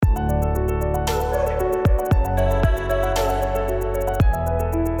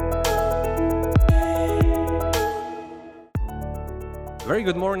Very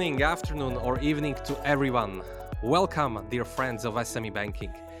good morning, afternoon, or evening to everyone. Welcome, dear friends of SME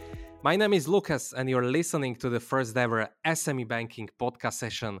Banking. My name is Lucas, and you're listening to the first ever SME Banking podcast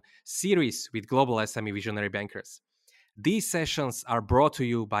session series with global SME visionary bankers. These sessions are brought to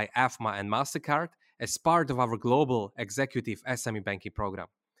you by AFMA and MasterCard as part of our global executive SME banking program.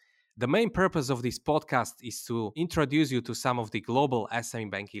 The main purpose of this podcast is to introduce you to some of the global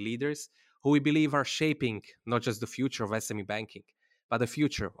SME banking leaders who we believe are shaping not just the future of SME banking, but the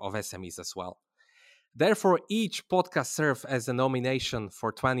future of SMEs as well. Therefore, each podcast serves as a nomination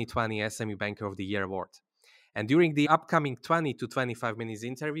for 2020 SME Banker of the Year award. And during the upcoming 20 to 25 minutes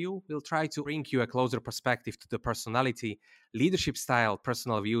interview, we'll try to bring you a closer perspective to the personality, leadership style,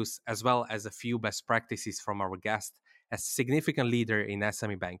 personal views, as well as a few best practices from our guest as a significant leader in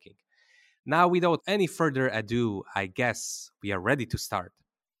SME banking. Now, without any further ado, I guess we are ready to start.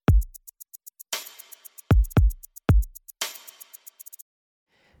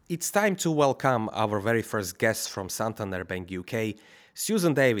 It's time to welcome our very first guest from Santander Bank UK,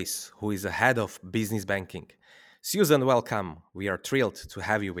 Susan Davis, who is the head of business banking. Susan, welcome. We are thrilled to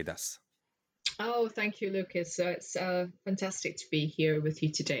have you with us. Oh, thank you, Lucas. It's fantastic to be here with you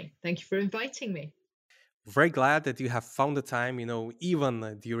today. Thank you for inviting me. Very glad that you have found the time,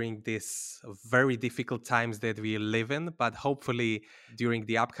 even during these very difficult times that we live in, but hopefully during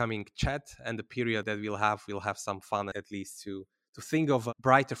the upcoming chat and the period that we'll have some fun at least to think of a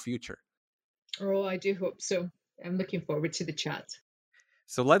brighter future. Oh, I do hope so. I'm looking forward to the chat.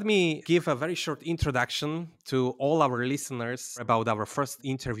 So let me give a very short introduction to all our listeners about our first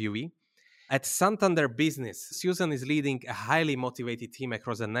interviewee. At Santander Business, Susan is leading a highly motivated team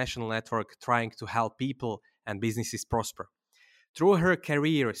across a national network trying to help people and businesses prosper. Through her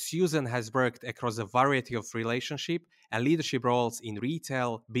career, Susan has worked across a variety of relationship and leadership roles in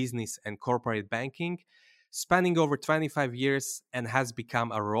retail, business, and corporate banking, spanning over 25 years, and has become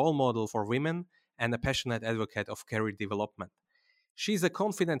a role model for women and a passionate advocate of career development. She's a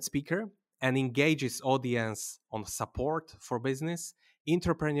confident speaker and engages audience on support for business,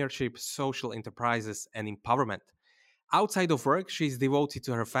 entrepreneurship, social enterprises, and empowerment. Outside of work, she is devoted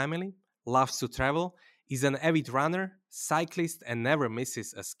to her family, loves to travel, is an avid runner, cyclist, and never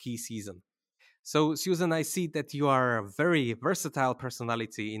misses a ski season. So, Susan, I see that you are a very versatile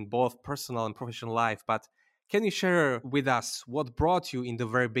personality in both personal and professional life, but can you share with us what brought you in the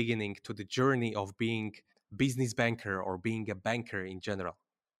very beginning to the journey of being business banker or being a banker in general?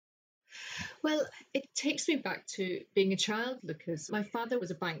 Well, it takes me back to being a child, Lucas. My father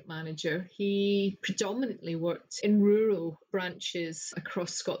was a bank manager. He predominantly worked in rural branches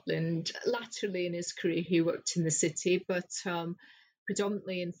across Scotland. Latterly in his career, he worked in the city, but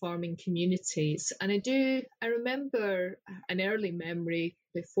predominantly in farming communities. And I remember an early memory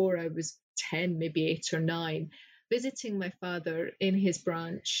before I was 10, maybe 8 or 9, visiting my father in his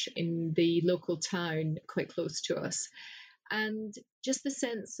branch in the local town quite close to us. And just the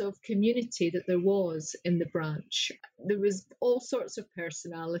sense of community that there was in the branch. There was all sorts of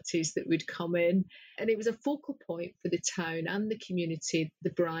personalities that would come in, and it was a focal point for the town and the community,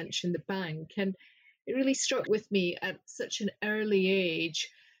 the branch and the bank. And it really struck with me at such an early age,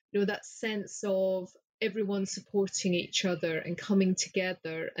 that sense of everyone supporting each other and coming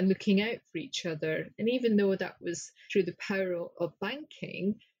together and looking out for each other. And even though that was through the power of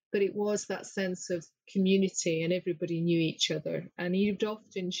banking, but it was that sense of community and everybody knew each other. And he would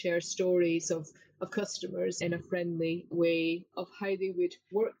often share stories of customers in a friendly way of how they would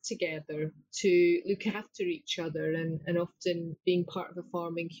work together to look after each other and often being part of a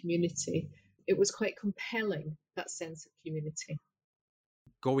farming community. It was quite compelling, that sense of community.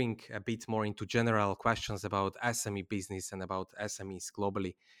 Going a bit more into general questions about SME business and about SMEs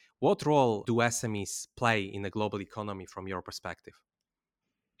globally, what role do SMEs play in the global economy from your perspective?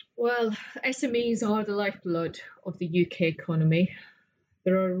 Well, SMEs are the lifeblood of the UK economy.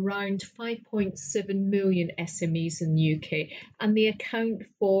 There are around 5.7 million SMEs in the UK, and they account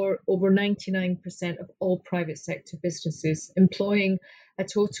for over 99% of all private sector businesses, employing a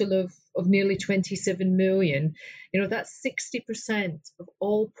total of nearly 27 million. That's 60% of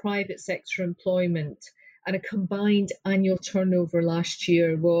all private sector employment, and a combined annual turnover last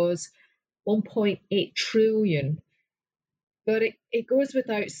year was 1.8 trillion. But it goes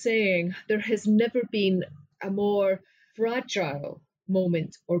without saying, there has never been a more fragile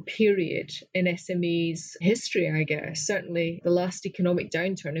moment or period in SME's history, I guess. Certainly the last economic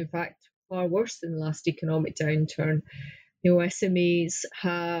downturn, in fact, far worse than the last economic downturn. SMEs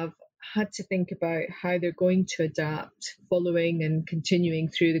have had to think about how they're going to adapt following and continuing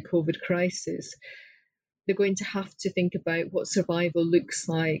through the COVID crisis. They're going to have to think about what survival looks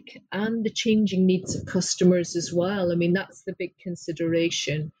like and the changing needs of customers as well. I mean, that's the big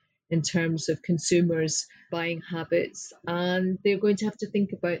consideration in terms of consumers' buying habits, and they're going to have to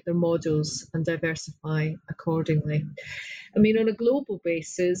think about their models and diversify accordingly. I mean, on a global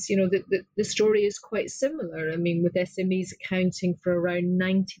basis, the story is quite similar. I mean, with SMEs accounting for around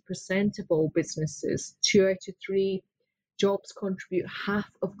 90% of all businesses, 2 out of 3 jobs contribute half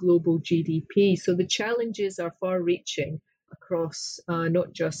of global GDP. So the challenges are far reaching across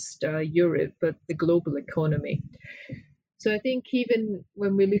not just Europe, but the global economy. So I think even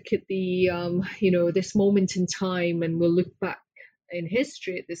when we look at this moment in time, and we'll look back in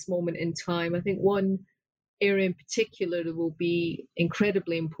history at this moment in time, I think one area in particular that will be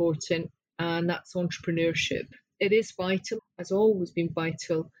incredibly important, and that's entrepreneurship. It is vital, has always been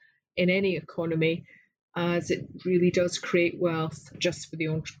vital in any economy, as it really does create wealth just for the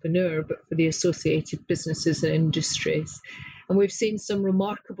entrepreneur, but for the associated businesses and industries. And we've seen some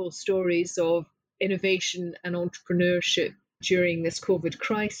remarkable stories of innovation and entrepreneurship during this COVID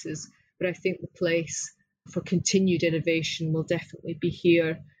crisis, but I think the place for continued innovation will definitely be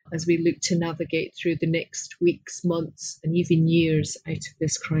here as we look to navigate through the next weeks, months, and even years out of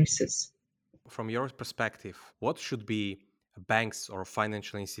this crisis. From your perspective, what should be a bank's or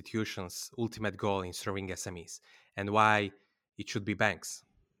financial institutions' ultimate goal in serving SMEs, and why it should be banks?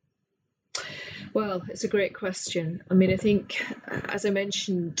 Well, it's a great question. I mean, I think, as I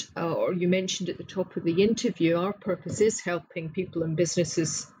mentioned, or you mentioned at the top of the interview, our purpose is helping people and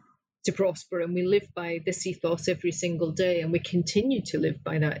businesses to prosper, and we live by this ethos every single day, and we continue to live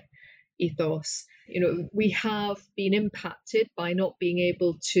by that ethos. We have been impacted by not being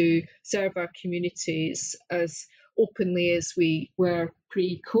able to serve our communities as openly as we were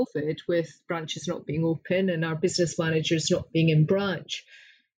pre-COVID, with branches not being open and our business managers not being in branch.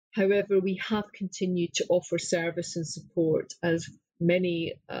 However, we have continued to offer service and support, as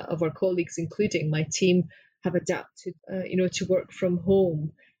many of our colleagues, including my team, have adapted, to work from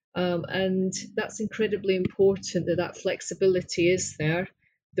home. And that's incredibly important, that flexibility is there,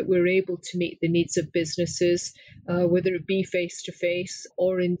 that we're able to meet the needs of businesses, whether it be face-to-face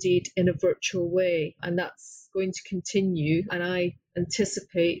or indeed in a virtual way. And that's going to continue. And I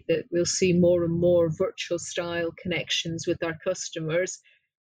anticipate that we'll see more and more virtual style connections with our customers.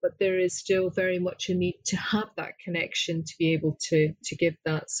 But there is still very much a need to have that connection to be able to give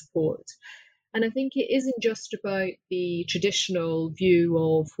that support. And I think it isn't just about the traditional view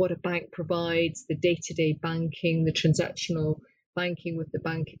of what a bank provides, the day-to-day banking, the transactional banking with the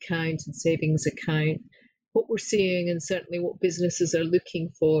bank account and savings account. What we're seeing, and certainly what businesses are looking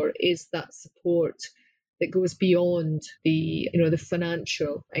for, is that support that goes beyond the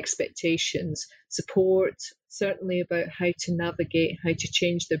financial expectations. Support certainly about how to navigate, how to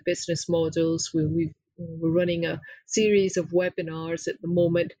change their business models. We're running a series of webinars at the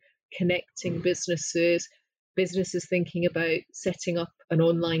moment, connecting businesses thinking about setting up an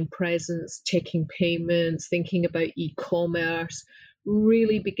online presence, taking payments, thinking about e-commerce,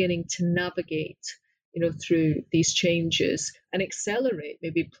 really beginning to navigate through these changes and accelerate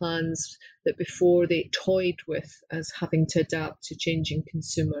maybe plans that before they toyed with as having to adapt to changing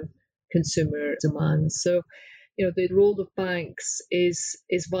consumer demands. So, the role of banks is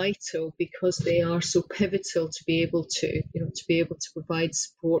vital, because they are so pivotal to be able to provide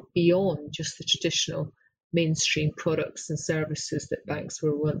support beyond just the traditional mainstream products and services that banks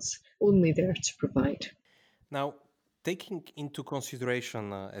were once only there to provide. Now, taking into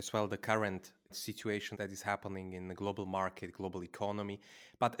consideration as well the current situation that is happening in the global market, global economy,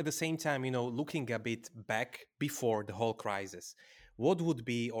 but at the same time, looking a bit back before the whole crisis, what would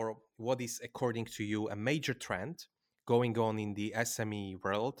be, or what is, according to you, a major trend going on in the SME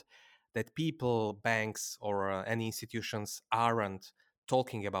world that people, banks, or any institutions aren't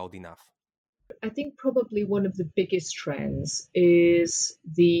talking about enough? I think probably one of the biggest trends is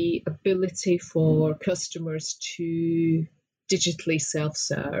the ability for customers to digitally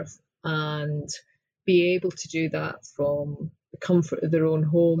self-serve and be able to do that from the comfort of their own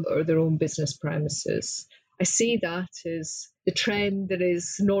home or their own business premises. I see that as the trend that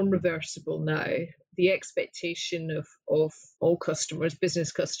is non-reversible now. The expectation of all customers,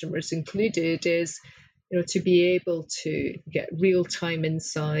 business customers included, is to be able to get real-time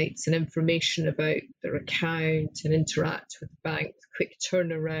insights and information about their account and interact with the bank, quick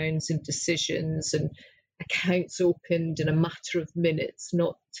turnarounds and decisions, and accounts opened in a matter of minutes,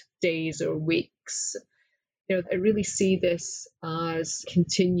 not days or weeks. I really see this as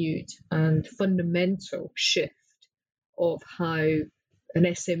continued and fundamental shift of how an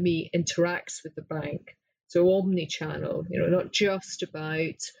SME interacts with the bank. So omni-channel, not just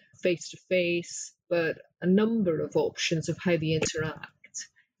about face-to-face, but a number of options of how they interact.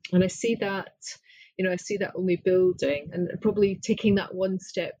 And I see that, I see that only building, and probably taking that one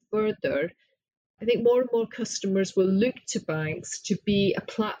step further. I think more and more customers will look to banks to be a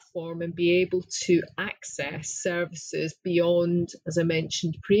platform and be able to access services beyond, as I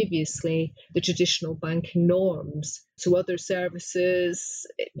mentioned previously, the traditional banking norms. So other services,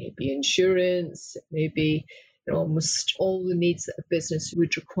 it may be insurance, it may be almost all the needs that a business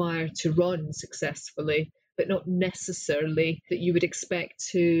would require to run successfully, but not necessarily that you would expect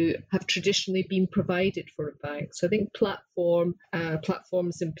to have traditionally been provided for a bank. So I think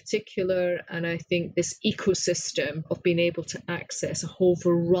platforms in particular, and I think this ecosystem of being able to access a whole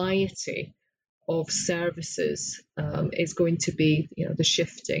variety of services is going to be, the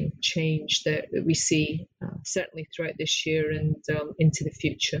shifting change that we see certainly throughout this year and into the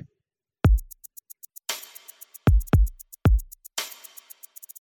future.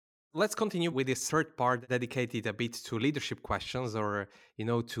 Let's continue with this third part dedicated a bit to leadership questions or,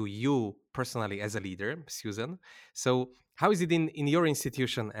 to you personally as a leader, Susan. So how is it in your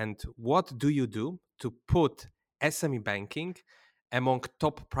institution and what do you do to put SME banking among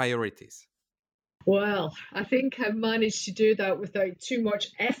top priorities? Well, I think I've managed to do that without too much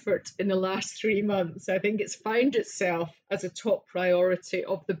effort in the last 3 months. I think it's found itself as a top priority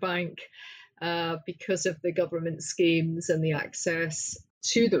of the bank because of the government schemes and the access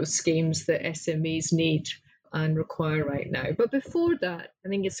to those schemes that SMEs need and require right now. But before that, I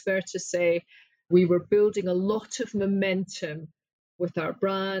think it's fair to say we were building a lot of momentum with our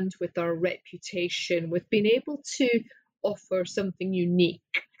brand, with our reputation, with being able to offer something unique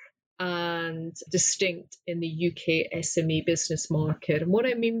and distinct in the UK SME business market. And what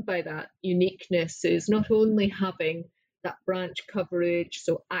I mean by that uniqueness is not only having that branch coverage,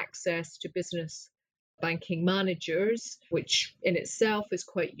 so access to business banking managers, which in itself is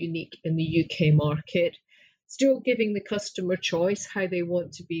quite unique in the UK market, still giving the customer choice how they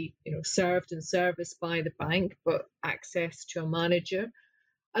want to be served and serviced by the bank, but access to a manager,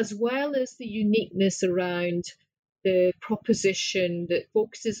 as well as the uniqueness around the proposition that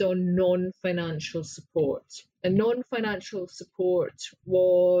focuses on non-financial support. And non-financial support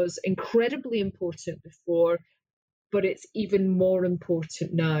was incredibly important before, but it's even more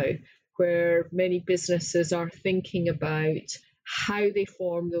important now, where many businesses are thinking about how they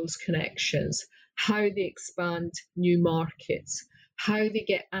form those connections, how they expand new markets, how they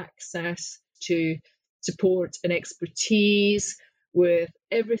get access to support and expertise with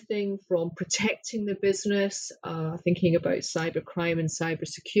everything from protecting the business, thinking about cybercrime and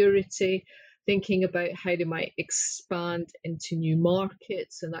cybersecurity, thinking about how they might expand into new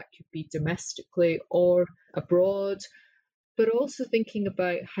markets, and that could be domestically or abroad, but also thinking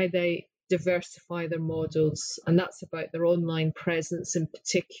about how they diversify their models, and that's about their online presence in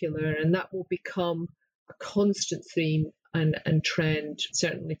particular, and that will become a constant theme and trend,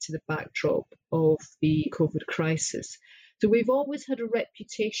 certainly to the backdrop of the COVID crisis. So we've always had a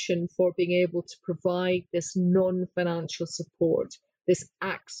reputation for being able to provide this non-financial support, this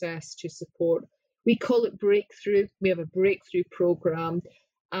access to support. We call it Breakthrough. We have a Breakthrough program,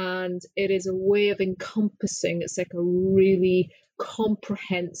 and it is a way of encompassing, it's like a really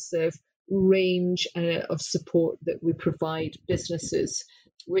comprehensive range of support that we provide businesses,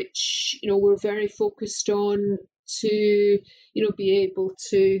 which we're very focused on to be able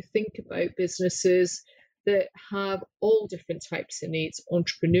to think about businesses that have all different types of needs: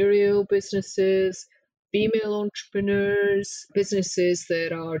 entrepreneurial businesses, female entrepreneurs, businesses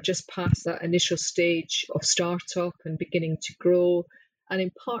that are just past that initial stage of startup and beginning to grow. And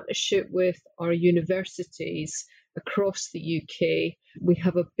in partnership with our universities across the UK, we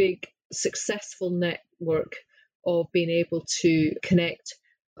have a big successful network of being able to connect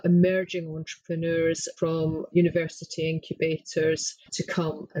emerging entrepreneurs from university incubators to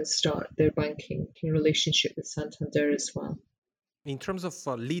come and start their banking relationship with Santander as well. In terms of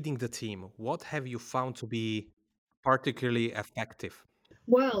leading the team, what have you found to be particularly effective?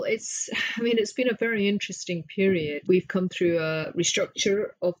 Well, it's been a very interesting period. We've come through a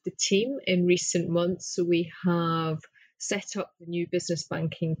restructure of the team in recent months. So we have set up the new business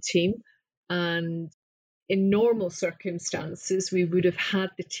banking team, and in normal circumstances, we would have had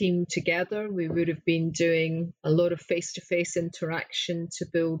the team together. We would have been doing a lot of face-to-face interaction to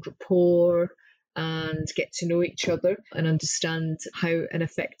build rapport and get to know each other and understand how an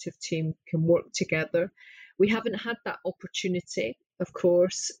effective team can work together. We haven't had that opportunity, of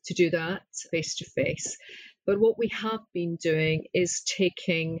course, to do that face-to-face. But what we have been doing is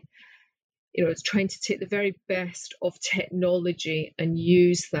trying to take the very best of technology and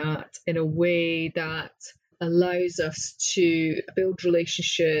use that in a way that allows us to build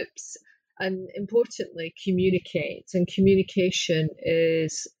relationships and importantly, communicate. And communication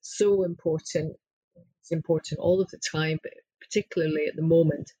is so important. It's important all of the time, but particularly at the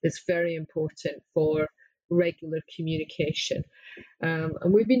moment, it's very important for regular communication.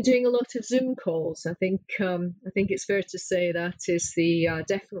 And we've been doing a lot of Zoom calls. I think it's fair to say that is the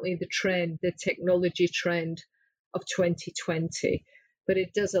definitely the trend, the technology trend of 2020. But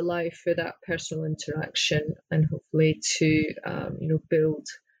it does allow for that personal interaction and hopefully to build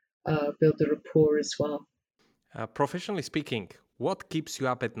the rapport as well. Professionally speaking, what keeps you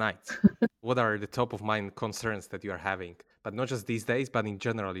up at night? What are the top of mind concerns that you are having? But not just these days, but in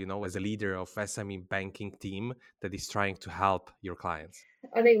general, as a leader of SME banking team that is trying to help your clients.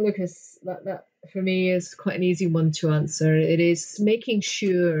 I think, Lucas, that for me is quite an easy one to answer. It is making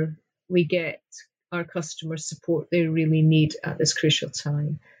sure we get our customers support they really need at this crucial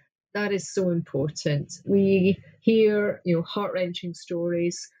time. That is so important. We hear, heart-wrenching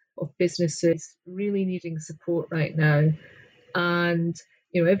stories of businesses really needing support right now. And,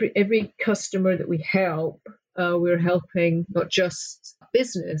 every customer that we help, we're helping not just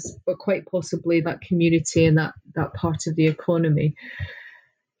business, but quite possibly that community and that part of the economy.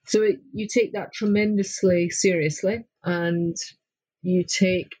 So you take that tremendously seriously, and you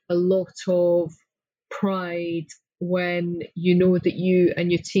take a lot of pride when you know that you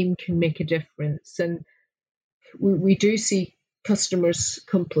and your team can make a difference. And we do see customers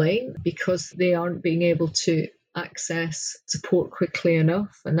complain because they aren't being able to access support quickly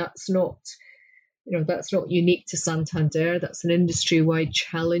enough, and that's not unique to Santander. That's an industry-wide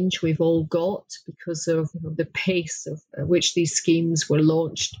challenge we've all got because of the pace of which these schemes were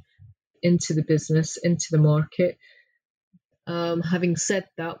launched into the business, into the market. Having said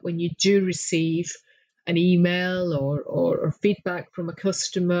that, when you do receive an email or feedback from a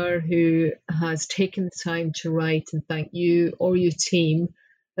customer who has taken the time to write and thank you or your team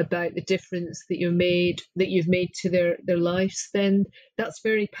about the difference that you've made to their lives, then that's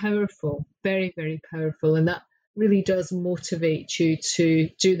very powerful, very, very powerful. And that really does motivate you to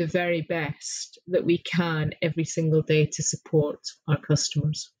do the very best that we can every single day to support our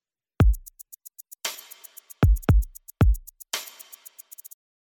customers.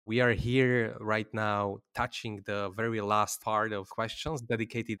 We are here right now touching the very last part of questions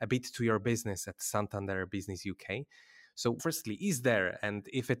dedicated a bit to your business at Santander Business UK. So firstly, is there, and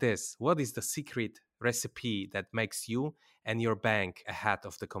if it is, what is the secret recipe that makes you and your bank ahead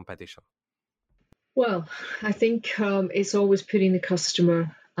of the competition? Well, I think it's always putting the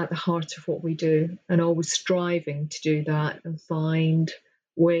customer at the heart of what we do and always striving to do that and find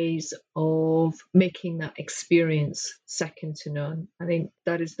ways of making that experience second to none. I think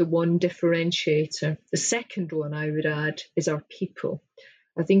that is the one differentiator. The second one I would add is our people.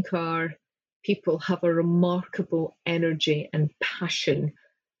 I think our people have a remarkable energy and passion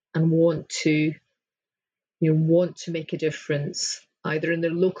and want to make a difference either in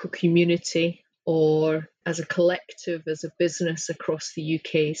their local community or as a collective, as a business across the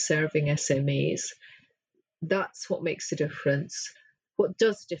UK serving SMEs. That's what makes a difference. What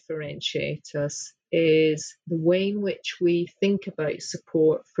does differentiate us is the way in which we think about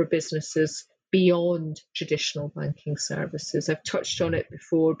support for businesses beyond traditional banking services. I've touched on it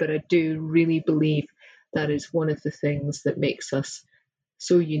before, but I do really believe that is one of the things that makes us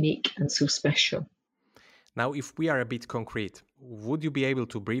so unique and so special. Now, if we are a bit concrete, would you be able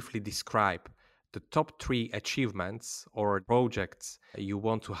to briefly describe the top 3 achievements or projects you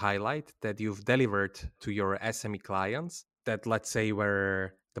want to highlight that you've delivered to your SME clients that, let's say,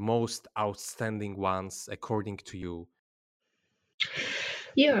 were the most outstanding ones according to you?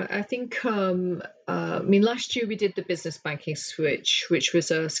 Yeah, I think, last year we did the business banking switch, which was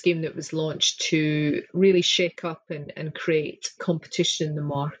a scheme that was launched to really shake up and create competition in the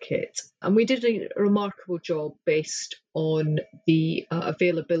market. And we did a remarkable job based on the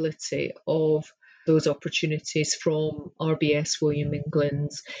availability of those opportunities from RBS William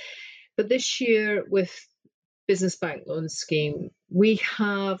England's. But this year, with Business Bank Loan Scheme, we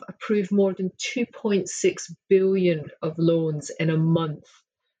have approved more than 2.6 billion of loans in a month,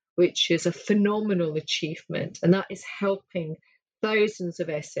 which is a phenomenal achievement. And that is helping thousands of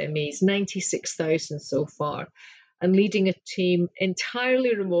SMEs, 96,000 so far, and leading a team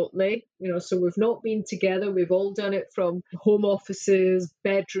entirely remotely. So we've not been together. We've all done it from home offices,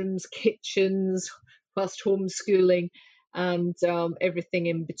 bedrooms, kitchens, whilst homeschooling, and everything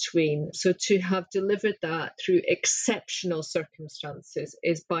in between. So to have delivered that through exceptional circumstances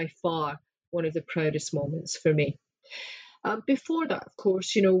is by far one of the proudest moments for me. Before that, of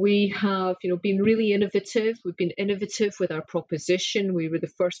course, we have, been really innovative. We've been innovative with our proposition. We were the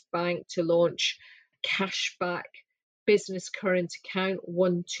first bank to launch cashback business current account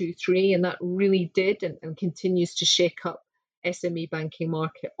 123, and that really did and continues to shake up SME banking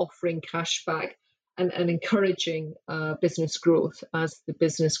market, offering cashback and encouraging business growth as the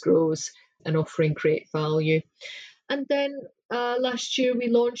business grows and offering great value. And then last year we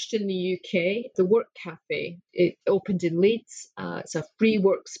launched in the UK the Work Cafe. It opened in Leeds. It's a free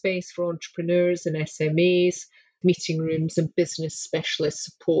workspace for entrepreneurs and SMEs, meeting rooms and business specialist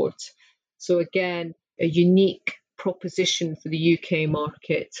support. So again, a unique proposition for the UK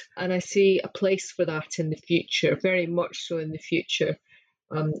market. And I see a place for that in the future, very much so in the future,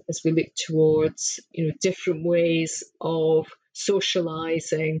 as we look towards different ways of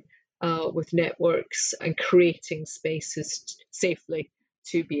socialising with networks and creating spaces safely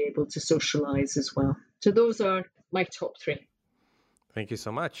to be able to socialise as well. So those are my top three. Thank you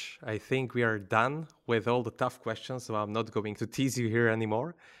so much. I think we are done with all the tough questions, so I'm not going to tease you here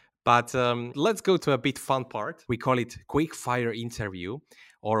anymore. But let's go to a bit fun part. We call it quick fire interview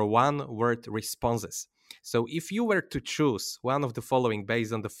or one-word responses. So if you were to choose one of the following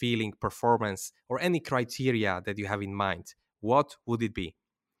based on the feeling, performance, or any criteria that you have in mind, what would it be?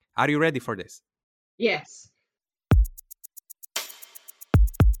 Are you ready for this? Yes.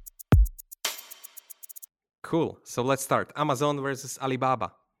 Cool. So let's start. Amazon versus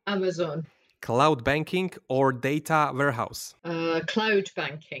Alibaba. Amazon. Cloud banking or data warehouse? Cloud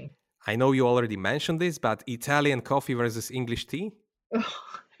banking. I know you already mentioned this, but Italian coffee versus English tea? Oh,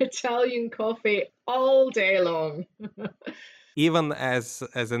 Italian coffee all day long. Even as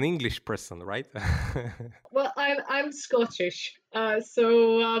an English person, right? Well, I'm Scottish,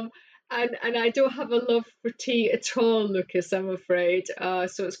 so I don't have a love for tea at all, Lucas, I'm afraid.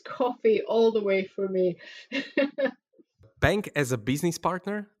 So it's coffee all the way for me. Bank as a business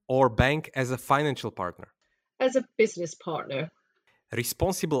partner or bank as a financial partner? As a business partner.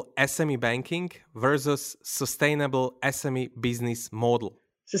 Responsible SME banking versus sustainable SME business model?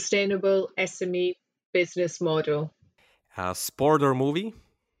 Sustainable SME business model. Sport or movie?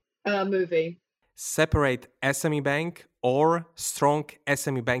 Movie. Separate SME bank or strong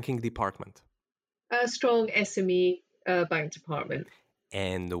SME banking department? A strong SME bank department.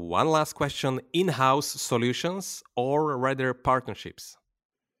 And one last question, in-house solutions or rather partnerships?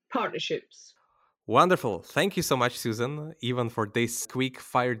 Partnerships. Wonderful. Thank you so much, Susan, even for these quick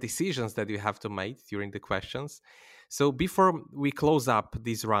fire decisions that you have to make during the questions. So before we close up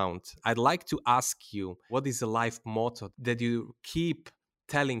this round, I'd like to ask you, what is a life motto that you keep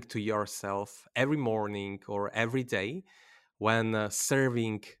telling to yourself every morning or every day when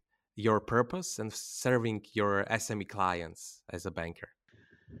serving your purpose and serving your SME clients as a banker?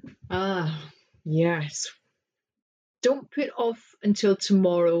 Yes. Don't put off until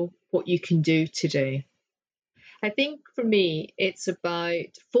tomorrow what you can do today. I think for me, it's about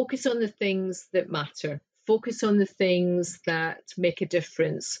focus on the things that matter. Focus on the things that make a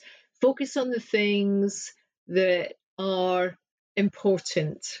difference. Focus on the things that are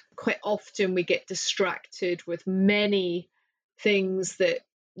important. Quite often we get distracted with many things that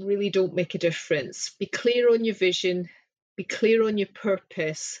really don't make a difference. Be clear on your vision, be clear on your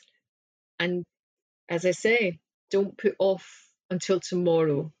purpose, and as I say, don't put off until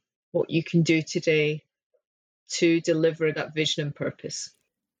tomorrow what you can do today to deliver that vision and purpose.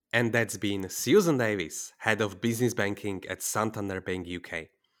 And that's been Susan Davis, Head of Business Banking at Santander Bank UK.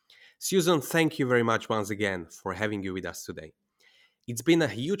 Susan, thank you very much once again for having you with us today. It's been a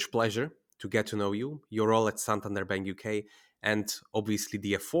huge pleasure to get to know you, your role at Santander Bank UK, and obviously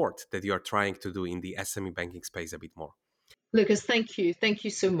the effort that you are trying to do in the SME banking space a bit more. Lucas, thank you. Thank you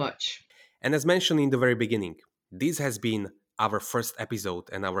so much. And as mentioned in the very beginning, this has been our first episode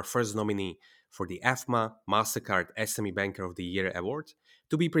and our first nominee for the EFMA MasterCard SME Banker of the Year Award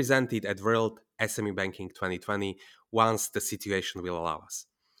to be presented at World SME Banking 2020 once the situation will allow us.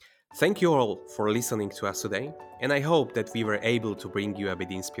 Thank you all for listening to us today, and I hope that we were able to bring you a bit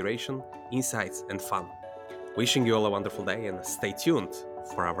of inspiration, insights, and fun. Wishing you all a wonderful day and stay tuned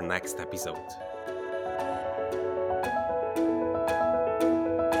for our next episode.